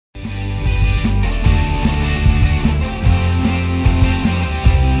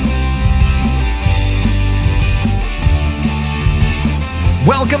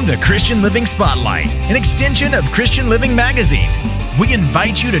Welcome to Christian Living Spotlight, an extension of Christian Living Magazine. We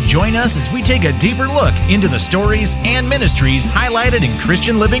invite you to join us as we take a deeper look into the stories and ministries highlighted in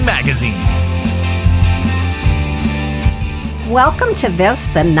Christian Living Magazine. Welcome to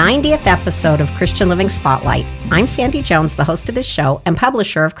the 90th episode of Christian Living Spotlight. I'm Sandy Jones, the host of this show and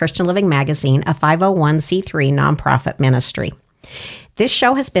publisher of Christian Living Magazine, a 501c3 nonprofit ministry. This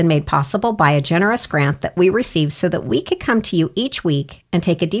show has been made possible by a generous grant that we received so that we could come to you each week and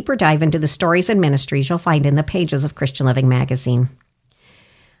take a deeper dive into the stories and ministries you'll find in the pages of Christian Living Magazine.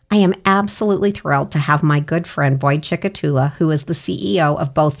 I am absolutely thrilled to have my good friend Boyd Chikatulah, who is the CEO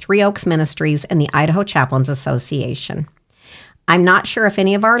of both Three Oaks Ministries and the Idaho Chaplains Association. I'm not sure if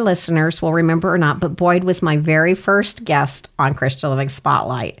any of our listeners will remember or not, but Boyd was my very first guest on Christian Living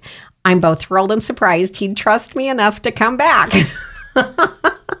Spotlight. I'm both thrilled and surprised he'd trust me enough to come back.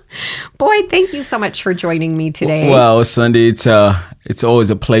 Boyd, thank you so much for joining me today. Well, Sandy, it's always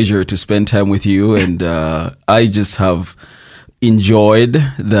a pleasure to spend time with you, and I just have enjoyed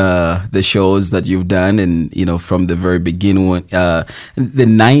the shows that you've done, and from the very beginning, the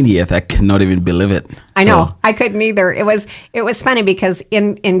 90th, I cannot even believe it. I know, I couldn't either. It was funny because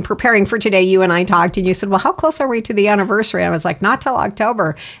in preparing for today, you and I talked, and you said, "Well, how close are we to the anniversary?" And I was like, "Not till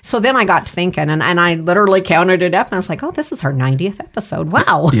October." So then I got to thinking, and I literally counted it up, and I was like, "Oh, this is our 90th episode!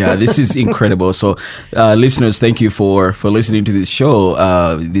 Wow!" Yeah, this is incredible. So, listeners, thank you for listening to this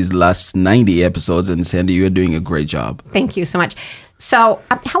show, these last 90 episodes, and Sandy, you're doing a great job. Thank you so much. So,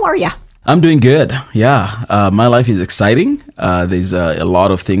 how are you? I'm doing good. Yeah. My life is exciting. There's a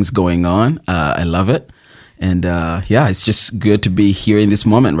lot of things going on. I love it. And it's just good to be here in this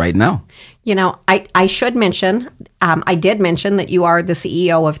moment right now. I should mention, I did mention that you are the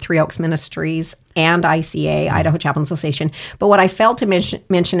CEO of Three Oaks Ministries and ICA, Idaho Chaplains Association. But what I failed to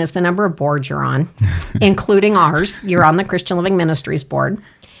mention is the number of boards you're on, including ours. You're on the Christian Living Ministries board.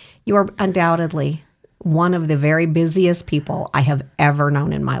 You are undoubtedly one of the very busiest people I have ever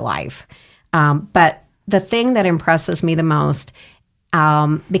known in my life. But the thing that impresses me the most,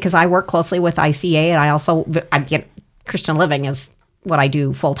 because I work closely with ICA, and I get Christian Living is what I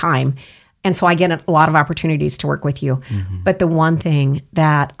do full time. And so I get a lot of opportunities to work with you. Mm-hmm. But the one thing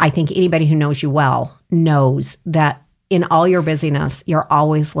that I think anybody who knows you well knows that in all your busyness, you're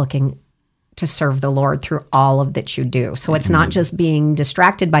always looking to serve the Lord through all of that you do. So it's not just being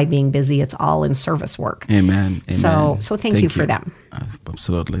distracted by being busy, it's all in service work. Amen. So thank you for that.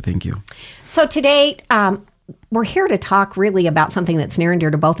 Absolutely. Thank you. So today, we're here to talk really about something that's near and dear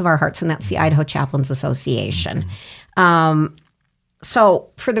to both of our hearts, and that's the Idaho Chaplains Association. Mm-hmm. So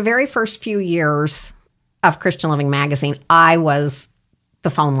for the very first few years of Christian Living Magazine, I was the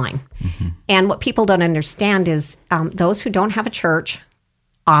phone line. Mm-hmm. And what people don't understand is those who don't have a church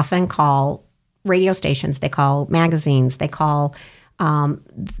often call radio stations, they call magazines, they call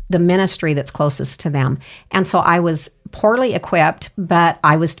the ministry that's closest to them. And so I was poorly equipped, but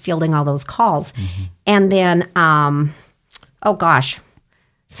I was fielding all those calls. Mm-hmm. And then,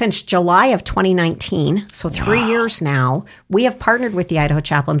 since July of 2019, so 3 years now, we have partnered with the Idaho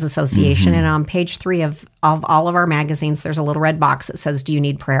Chaplains Association. Mm-hmm. And on page 3 of all of our magazines, there's a little red box that says, "Do you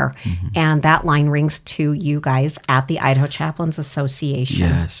need prayer?" Mm-hmm. And that line rings to you guys at the Idaho Chaplains Association.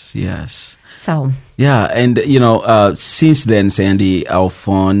 Yes. So. Yeah. And, since then, Sandy, our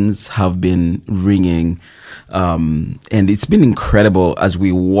phones have been ringing. And it's been incredible as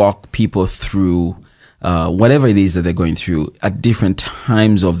we walk people through whatever it is that they're going through at different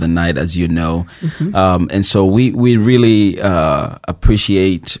times of the night, as you know. Mm-hmm. And so we really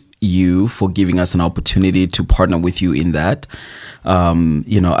appreciate you for giving us an opportunity to partner with you in that,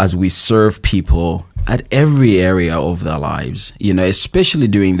 as we serve people at every area of their lives, especially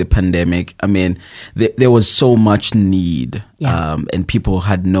during the pandemic. I mean, there was so much need, and people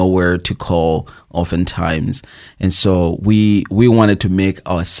had nowhere to call oftentimes. And so we wanted to make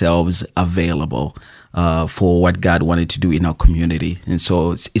ourselves available for what God wanted to do in our community. And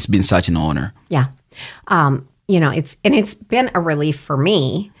so it's been such an honor. Yeah. It's been a relief for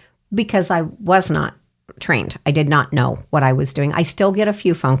me because I was not trained. I did not know what I was doing. I still get a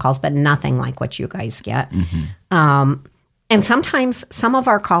few phone calls, but nothing like what you guys get. Mm-hmm. And sometimes some of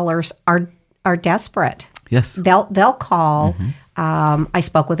our callers are desperate. Yes. They'll call. Mm-hmm. I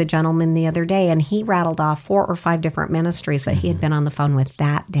spoke with a gentleman the other day, and he rattled off 4 or 5 different ministries that he had been on the phone with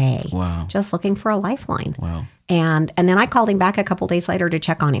that day. Wow. Just looking for a lifeline. Wow. And then I called him back a couple days later to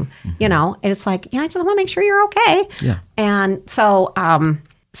check on him. Mm-hmm. And it's like, I just want to make sure you're okay. Yeah. And so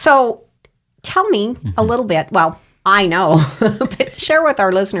tell me a little bit. Well, I know, but share with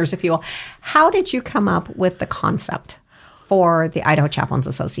our listeners, if you will, how did you come up with the concept for the Idaho Chaplains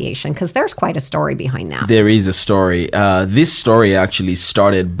Association? Because there's quite a story behind that. There is a story. This story actually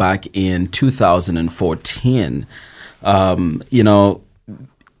started back in 2014.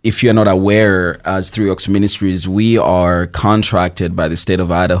 If you're not aware, as Three Oaks Ministries, we are contracted by the state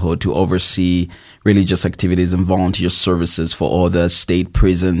of Idaho to oversee religious activities and volunteer services for all the state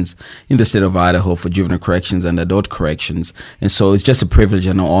prisons in the state of Idaho for juvenile corrections and adult corrections. And so it's just a privilege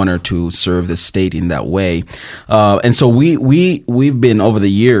and an honor to serve the state in that way. And so we've been, over the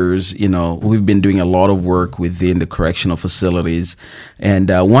years, we've been doing a lot of work within the correctional facilities.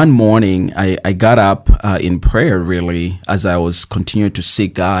 And one morning, I got up in prayer, really, as I was continuing to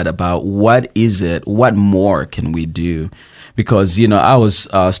seek God about what more can we do? Because, I was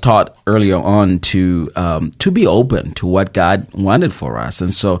taught earlier on to be open to what God wanted for us.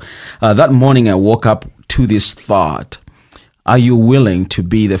 And so that morning I woke up to this thought: are you willing to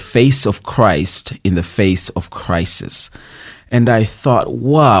be the face of Christ in the face of crisis? And I thought,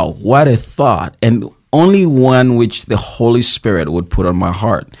 wow, what a thought. And only one which the Holy Spirit would put on my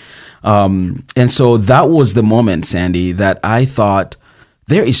heart. And so that was the moment, Sandy, that I thought,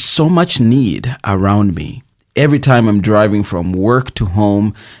 there is so much need around me. Every time I'm driving from work to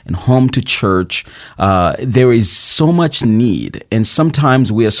home and home to church, there is so much need. And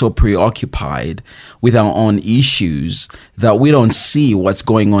sometimes we are so preoccupied with our own issues that we don't see what's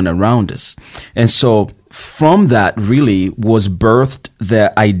going on around us. And so from that really was birthed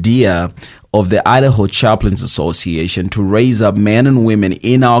the idea of the Idaho Chaplains Association to raise up men and women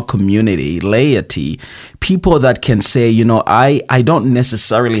in our community, laity, people that can say, I don't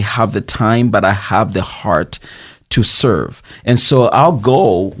necessarily have the time, but I have the heart to serve. And so our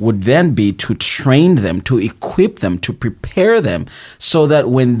goal would then be to train them, to equip them, to prepare them so that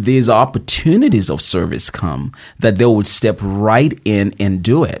when these opportunities of service come, that they would step right in and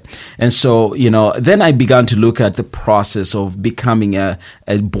do it. And so, then I began to look at the process of becoming a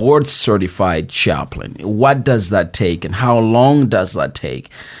board certified chaplain. What does that take and how long does that take?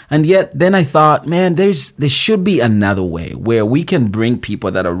 And yet then I thought, man, there should be another way where we can bring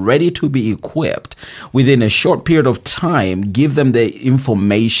people that are ready to be equipped within a short period of time, give them the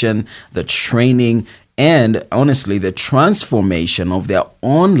information, the training, and honestly, the transformation of their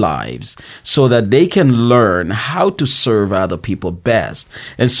own lives so that they can learn how to serve other people best.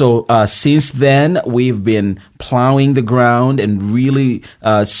 And so since then, we've been plowing the ground and really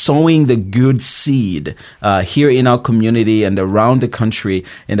sowing the good seed here in our community and around the country,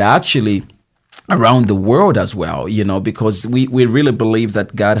 and actually around the world as well, because we really believe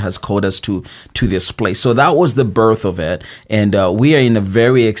that God has called us to this place. So that was the birth of it. And we are in a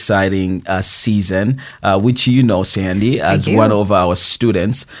very exciting season, which Sandy, as one of our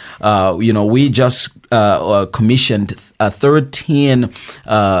students. We just commissioned 13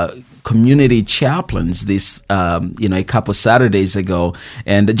 community chaplains this a couple Saturdays ago,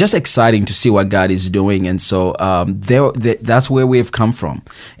 and just exciting to see what God is doing. And so that's where we have come from,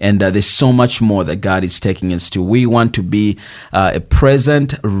 and there's so much more that God is taking us to. We want to be a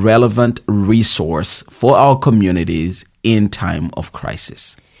present, relevant resource for our communities in time of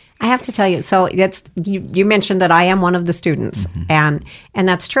crisis. I have to tell you, so you mentioned that I am one of the students, and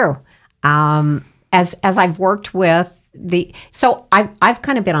that's true. As I've worked with I've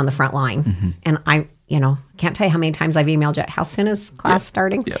kind of been on the front line, and I can't tell you how many times I've emailed you, how soon is class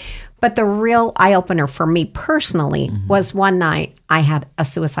starting? Yep. But the real eye opener for me personally was one night I had a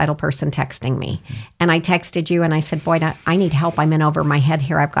suicidal person texting me, and I texted you and I said, Boyd, I need help. I'm in over my head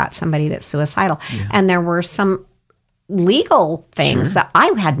here. I've got somebody that's suicidal. Yeah. And there were some legal things that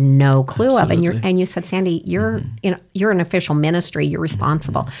I had no clue of, and you said, Sandy, you're you're an official ministry, you're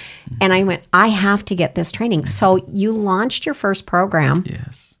responsible. And I went, I have to get this training. So you launched your first program.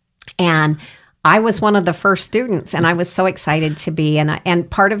 Yes. And I was one of the first students, and I was so excited to be. And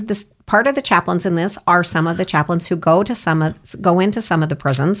part of the chaplains in this are some of the chaplains who go into some of the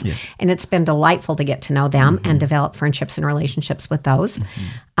prisons, and it's been delightful to get to know them and develop friendships and relationships with those.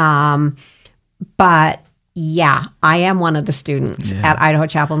 But yeah, I am one of the students at Idaho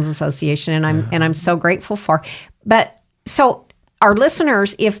Chaplains Association, and I'm so grateful for. But so our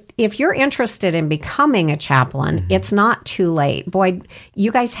listeners, if you're interested in becoming a chaplain, it's not too late. Boyd,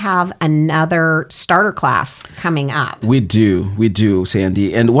 you guys have another starter class coming up. We do,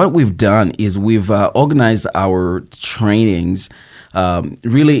 Sandy. And what we've done is we've organized our trainings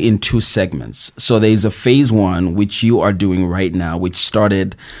really in two segments. So there's a phase one, which you are doing right now, which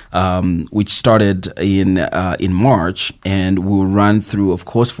started in March, and will run through, of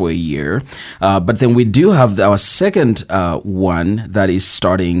course, for a year. But then we do have our second one that is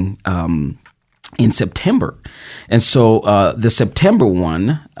starting in September. And so the September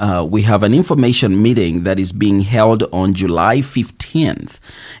one, we have an information meeting that is being held on July 15th.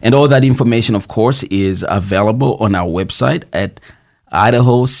 And all that information, of course, is available on our website at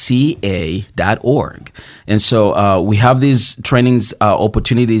idahoca.org. And so we have these trainings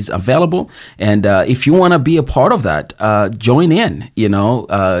opportunities available. And if you want to be a part of that, join in,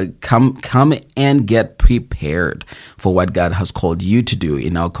 come and get prepared for what God has called you to do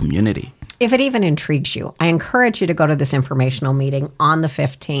in our community. If it even intrigues you, I encourage you to go to this informational meeting on the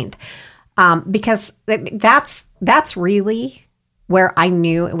 15th, because that's really where I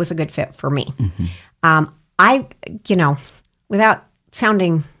knew it was a good fit for me. Mm-hmm. Without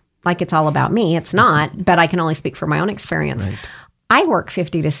sounding like it's all about me, it's not, but I can only speak from my own experience. Right. I work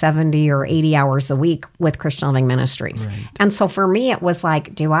 50 to 70 or 80 hours a week with Christian Living Ministries. Right. And so for me, it was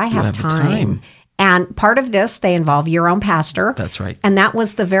like, do I have time? And part of this, they involve your own pastor. That's right. And that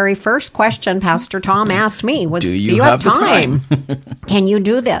was the very first question Pastor Tom asked me was, do you have the time? Can you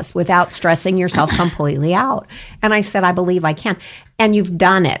do this without stressing yourself completely out? And I said, I believe I can. And you've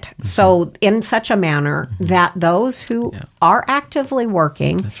done it. Mm-hmm. So in such a manner that those who are actively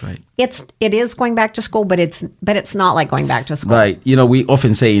working, that's right. It is going back to school, but it's not like going back to school. Right. We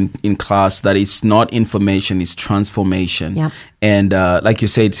often say in class that it's not information, it's transformation. Yep. And like you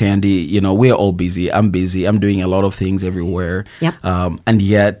said, Sandy, we're all busy. I'm busy. I'm doing a lot of things everywhere. Yep. And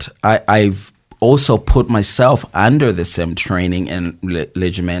yet I've also put myself under the same training and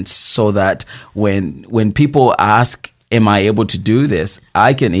regiments so that when people ask, am I able to do this?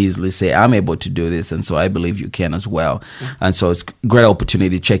 I can easily say I'm able to do this. And so I believe you can as well. Yeah. And so it's a great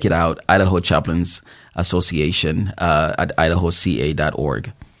opportunity. Check it out. Idaho Chaplains Association at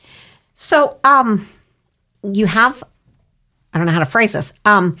idahoca.org. So you have, I don't know how to phrase this.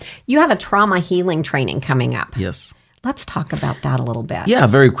 You have a trauma healing training coming up. Yes. Let's talk about that a little bit. Yeah,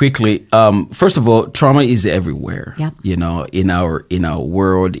 very quickly. First of all, trauma is everywhere. Yep. In our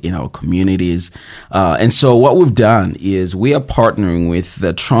world, in our communities, and so what we've done is we are partnering with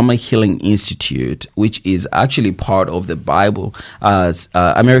the Trauma Healing Institute, which is actually part of the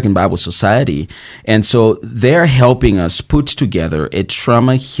American Bible Society, and so they're helping us put together a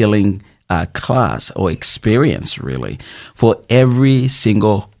trauma healing class or experience, really, for every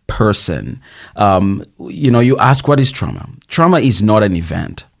single person. You ask, what is trauma? Trauma is not an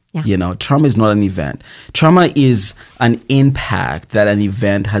event. Yeah. Trauma is not an event. Trauma is an impact that an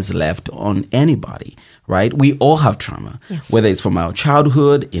event has left on anybody, right? We all have trauma, yes. Whether it's from our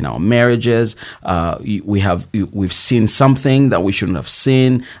childhood, in our marriages, we've seen something that we shouldn't have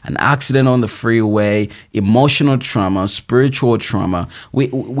seen, an accident on the freeway, emotional trauma, spiritual trauma.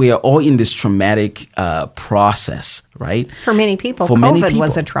 We are all in this traumatic process, right? For many people, COVID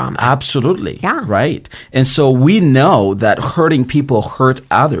was a trauma. Absolutely. Yeah. Right. And so we know that hurting people hurt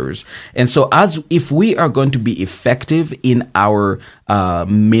others. And so if we are going to be effective in our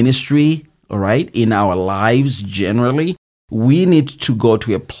ministry, all right, in our lives generally, we need to go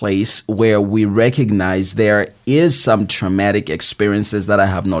to a place where we recognize there is some traumatic experiences that I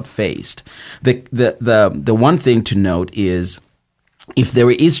have not faced. The one thing to note is, if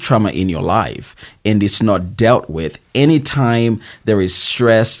there is trauma in your life and it's not dealt with, anytime there is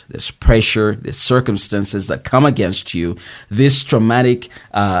stress, there's pressure, there's circumstances that come against you, these traumatic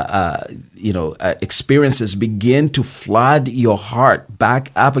experiences begin to flood your heart back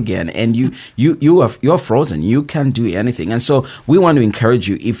up again, and you're frozen. You can't do anything. And so we want to encourage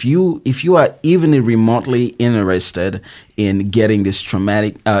you, if you are even remotely interested in getting this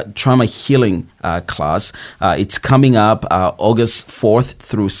trauma healing class, it's coming up August 4th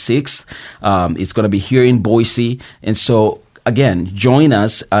through 6th. It's going to be here in Boise. And so, again, join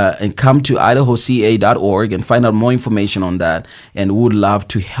us and come to idahoca.org and find out more information on that. And we would love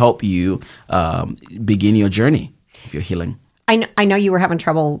to help you begin your journey of your healing. I know you were having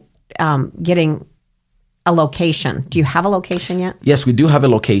trouble getting a location. Do you have a location yet? Yes, we do have a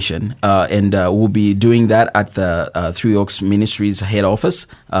location, and we'll be doing that at the Three Oaks Ministries head office.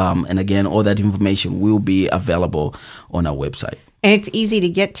 And again, all that information will be available on our website. And it's easy to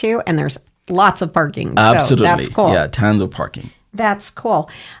get to, and there's lots of parking. Absolutely. So that's cool. Yeah, tons of parking. That's cool.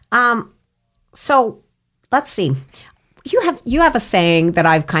 So let's see. You have a saying that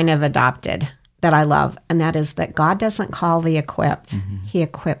I've kind of adopted that I love, and that is that God doesn't call the equipped. Mm-hmm. He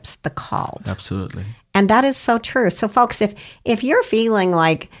equips the called. Absolutely. And that is so true. So folks, if you're feeling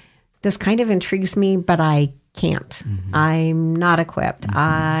like this kind of intrigues me, but I can't, mm-hmm. I'm not equipped, mm-hmm.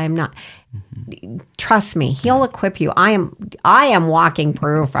 I'm not, mm-hmm. Trust me, he'll equip you. I am walking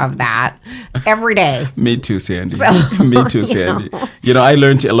proof of that every day. Me too, Sandy. Me too, Sandy. I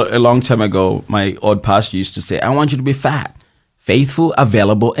learned a long time ago, my old pastor used to say, I want you to be fat, faithful,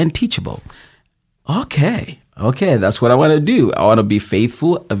 available, and teachable. Okay, that's what I want to do. I want to be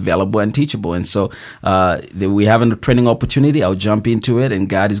faithful, available, and teachable. And so we have a training opportunity. I'll jump into it, and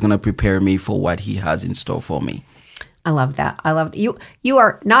God is going to prepare me for what He has in store for me. I love that. I love you. You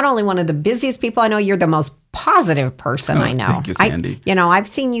are not only one of the busiest people I know, you're the most positive person I know. Thank you, Sandy. I've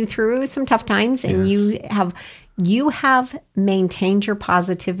seen you through some tough times, and you have maintained your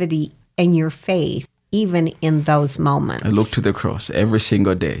positivity and your faith even in those moments. I look to the cross every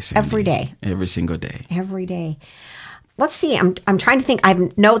single day, Sandy. Every day. Every single day. Every day. Let's see. I'm trying to think. I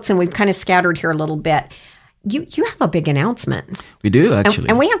have notes, and we've kind of scattered here a little bit. You have a big announcement. We do, actually.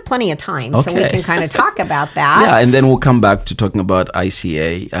 And we have plenty of time, so we Okay. can kind of talk about that. Yeah, and then we'll come back to talking about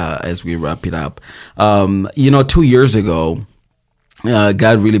ICA as we wrap it up. 2 years ago,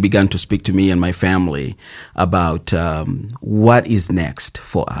 God really began to speak to me and my family about what is next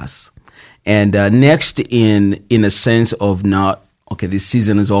for us. And next in a sense of not, okay, this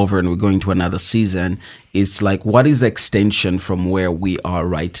season is over and we're going to another season. It's like, what is the extension from where we are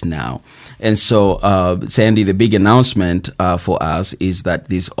right now? And so, Sandy, the big announcement for us is that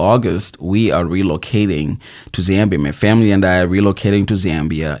this August, we are relocating to Zambia. My family and I are relocating to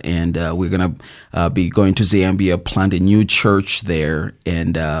Zambia, and we're going to be going to Zambia, plant a new church there,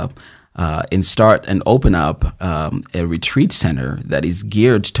 and start and open up a retreat center that is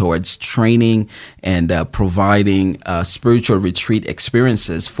geared towards training and providing spiritual retreat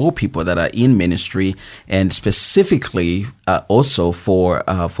experiences for people that are in ministry, and specifically also for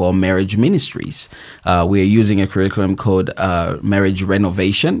marriage ministries. We are using a curriculum called Marriage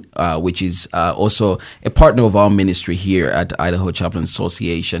Renovation, which is also a partner of our ministry here at Idaho Chaplain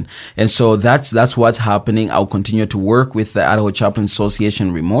Association. And so that's what's happening. I'll continue to work with the Idaho Chaplain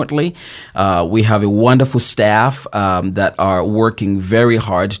Association remotely. We have a wonderful staff that are working very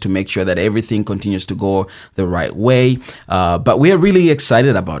hard to make sure that everything continues to go the right way. But we are really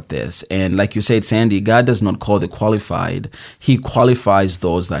excited about this. And like you said, Sandy, God does not call the qualified. He qualifies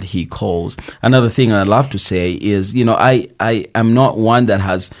those that He calls. Another thing I'd love to say is, I am not one that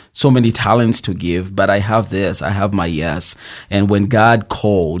has so many talents to give, but I have this. I have my yes. And when God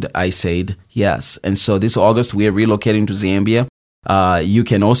called, I said yes. And so this August, we are relocating to Zambia. You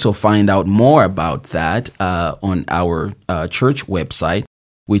can also find out more about that on our church website,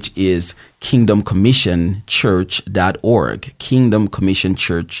 which is kingdomcommissionchurch.org,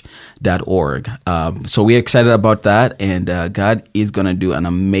 kingdomcommissionchurch.org. So we're excited about that, and God is going to do an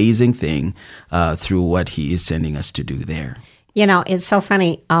amazing thing through what He is sending us to do there. It's so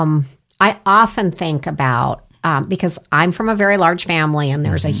funny. I often think about, because I'm from a very large family, and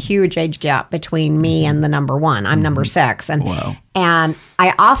there's a huge age gap between me and the number one. I'm number 6, and Wow. and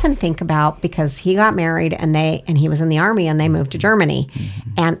I often think about, because he got married and he was in the Army and they moved to Germany,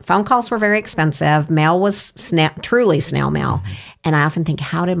 and phone calls were very expensive. Mail was truly snail mail, and I often think,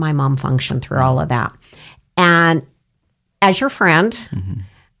 how did my mom function through all of that? And as your friend.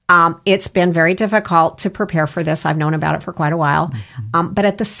 It's been very difficult to prepare for this. I've known about it for quite a while. But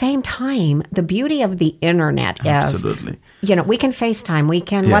at the same time, the beauty of the internet is, Absolutely. We can FaceTime, we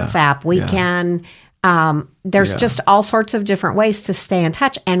can WhatsApp, we can, there's just all sorts of different ways to stay in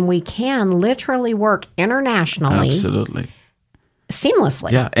touch. And we can literally work internationally. Absolutely.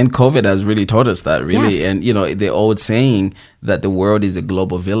 Seamlessly. Yeah, and COVID has really taught us that, really. Yes. And, the old saying that the world is a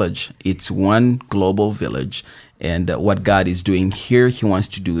global village. It's one global village. And what God is doing here, He wants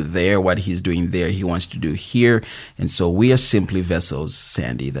to do there. What He's doing there, He wants to do here. And so we are simply vessels,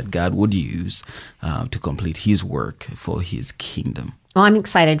 Sandy, that God would use to complete His work for His kingdom. Well, I'm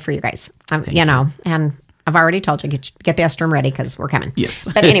excited for you guys. And I've already told you, get the Esther room ready because we're coming. Yes.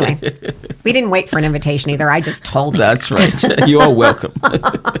 But anyway, we didn't wait for an invitation either. I just told you. That's right. You are welcome.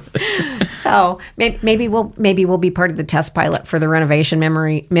 So maybe we'll be part of the test pilot for the renovation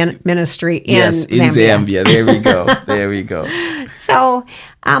ministry in yes, in Zambia. There we go. There we go. So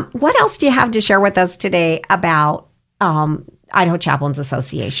what else do you have to share with us today about Idaho Chaplains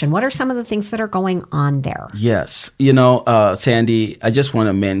Association? What are some of the things that are going on there? Yes. Sandy, I just want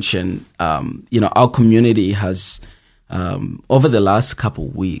to mention, our community has, over the last couple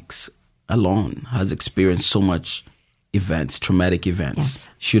of weeks alone, has experienced so much events, traumatic events, Yes.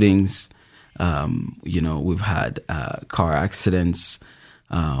 shootings. We've had car accidents.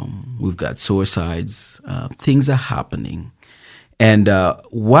 We've got suicides. Things are happening. And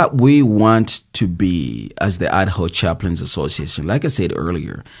what we want to be as the Idaho Chaplains Association, like I said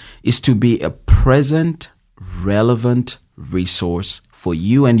earlier, is to be a present, relevant resource for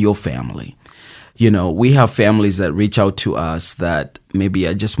you and your family. We have families that reach out to us that maybe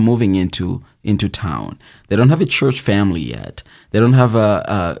are just moving into town. They don't have a church family yet. They don't have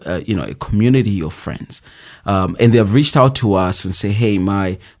a community of friends, and they have reached out to us and say, "Hey,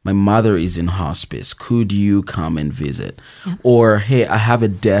 my mother is in hospice. Could you come and visit?" Yeah. Or, "Hey, I have a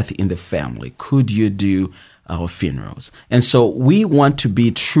death in the family. Could you do our funerals?" And so we want to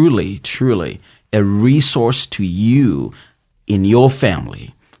be truly, truly a resource to you in your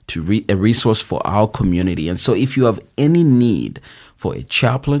family, a resource for our community. And so if you have any need for a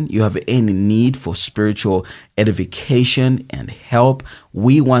chaplain, you have any need for spiritual edification and help,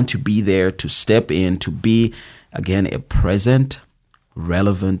 we want to be there to step in, to be, again, a present,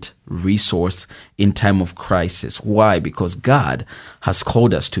 relevant resource in time of crisis. Why? Because God has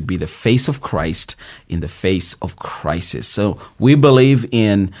called us to be the face of Christ in the face of crisis. So we believe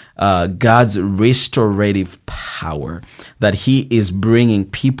in God's restorative power, that He is bringing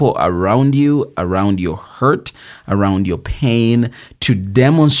people around you, around your hurt, around your pain, to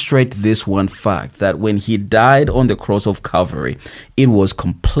demonstrate this one fact, that when He died on the cross of Calvary, it was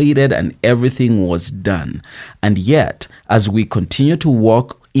completed and everything was done. And yet, as we continue to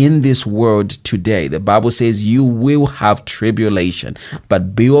walk in this world today, the Bible says you will have tribulation,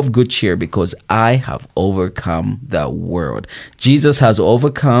 but be of good cheer, because I have overcome the world. Jesus has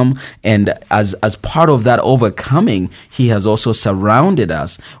overcome, and as part of that overcoming, He has also surrounded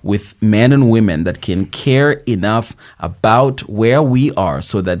us with men and women that can care enough about where we are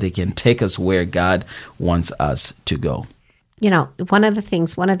so that they can take us where God wants us to go. One of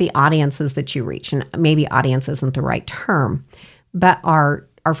the audiences that you reach, and maybe audience isn't the right term, but are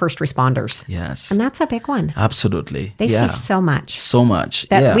first responders. Yes. And that's a big one. Absolutely. They see so much. So much.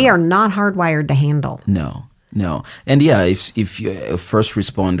 That we are not hardwired to handle. No. And if you're a first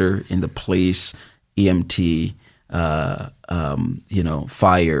responder in the police, EMT,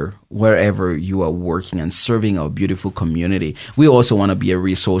 fire, wherever you are working and serving our beautiful community, we also want to be a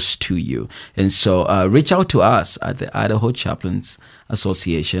resource to you. And so reach out to us at the Idaho Chaplains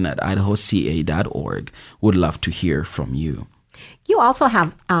Association at idahoca.org. We'd love to hear from you. You also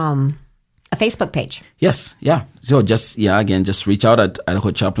have a Facebook page. Yes, yeah. So just reach out at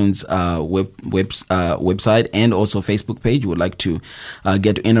Idaho Chaplain's website and also Facebook page. We would like to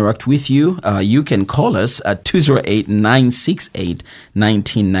get to interact with you. You can call us at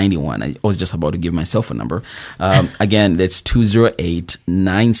 208-968-1991. I was just about to give myself a number. Again, that's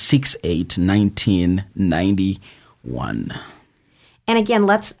 208-968-1991. And again,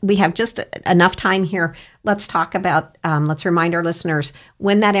 we have just enough time here. Let's talk about, let's remind our listeners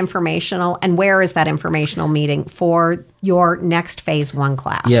when that informational, and where is that informational meeting for your next Phase 1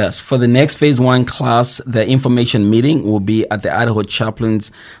 class? Yes, for the next Phase 1 class, the information meeting will be at the Idaho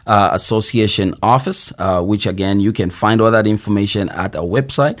Chaplains Association office, which again, you can find all that information at our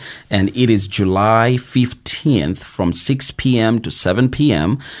website. And it is July 15th from 6 p.m. to 7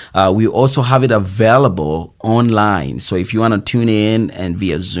 p.m. We also have it available online. So if you want to tune in and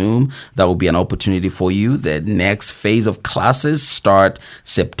via Zoom, that will be an opportunity for you. The next phase of classes start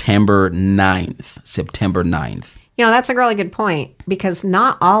September 9th. That's a really good point, because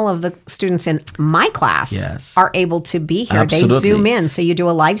not all of the students in my class are able to be here. Absolutely. They Zoom in, so you do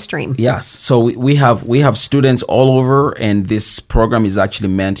a live stream. Yes. So we have students all over, and this program is actually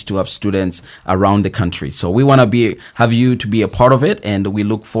meant to have students around the country. So we want to have you to be a part of it, and we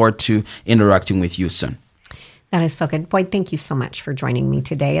look forward to interacting with you soon. That is so good. Boyd, thank you so much for joining me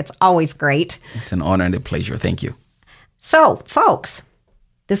today. It's always great. It's an honor and a pleasure. Thank you. So, folks,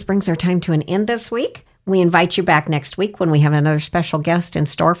 this brings our time to an end this week. We invite you back next week when we have another special guest in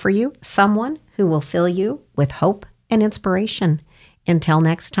store for you, someone who will fill you with hope and inspiration. Until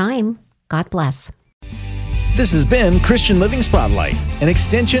next time, God bless. This has been Christian Living Spotlight, an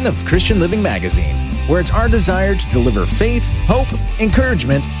extension of Christian Living Magazine, where it's our desire to deliver faith, hope,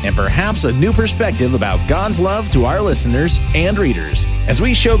 encouragement, and perhaps a new perspective about God's love to our listeners and readers, as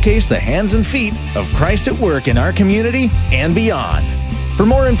we showcase the hands and feet of Christ at work in our community and beyond. For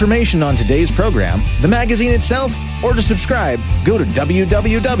more information on today's program, the magazine itself, or to subscribe, go to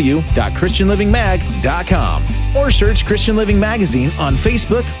www.christianlivingmag.com or search Christian Living Magazine on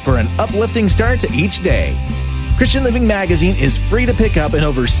Facebook for an uplifting start to each day. Christian Living Magazine is free to pick up in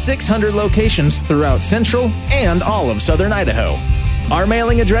over 600 locations throughout central and all of southern Idaho. Our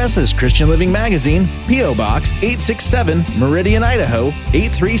mailing address is Christian Living Magazine, P.O. Box 867, Meridian, Idaho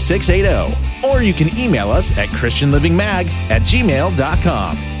 83680. Or you can email us at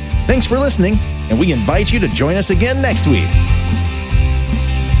christianlivingmag@gmail.com. Thanks for listening, and we invite you to join us again next week.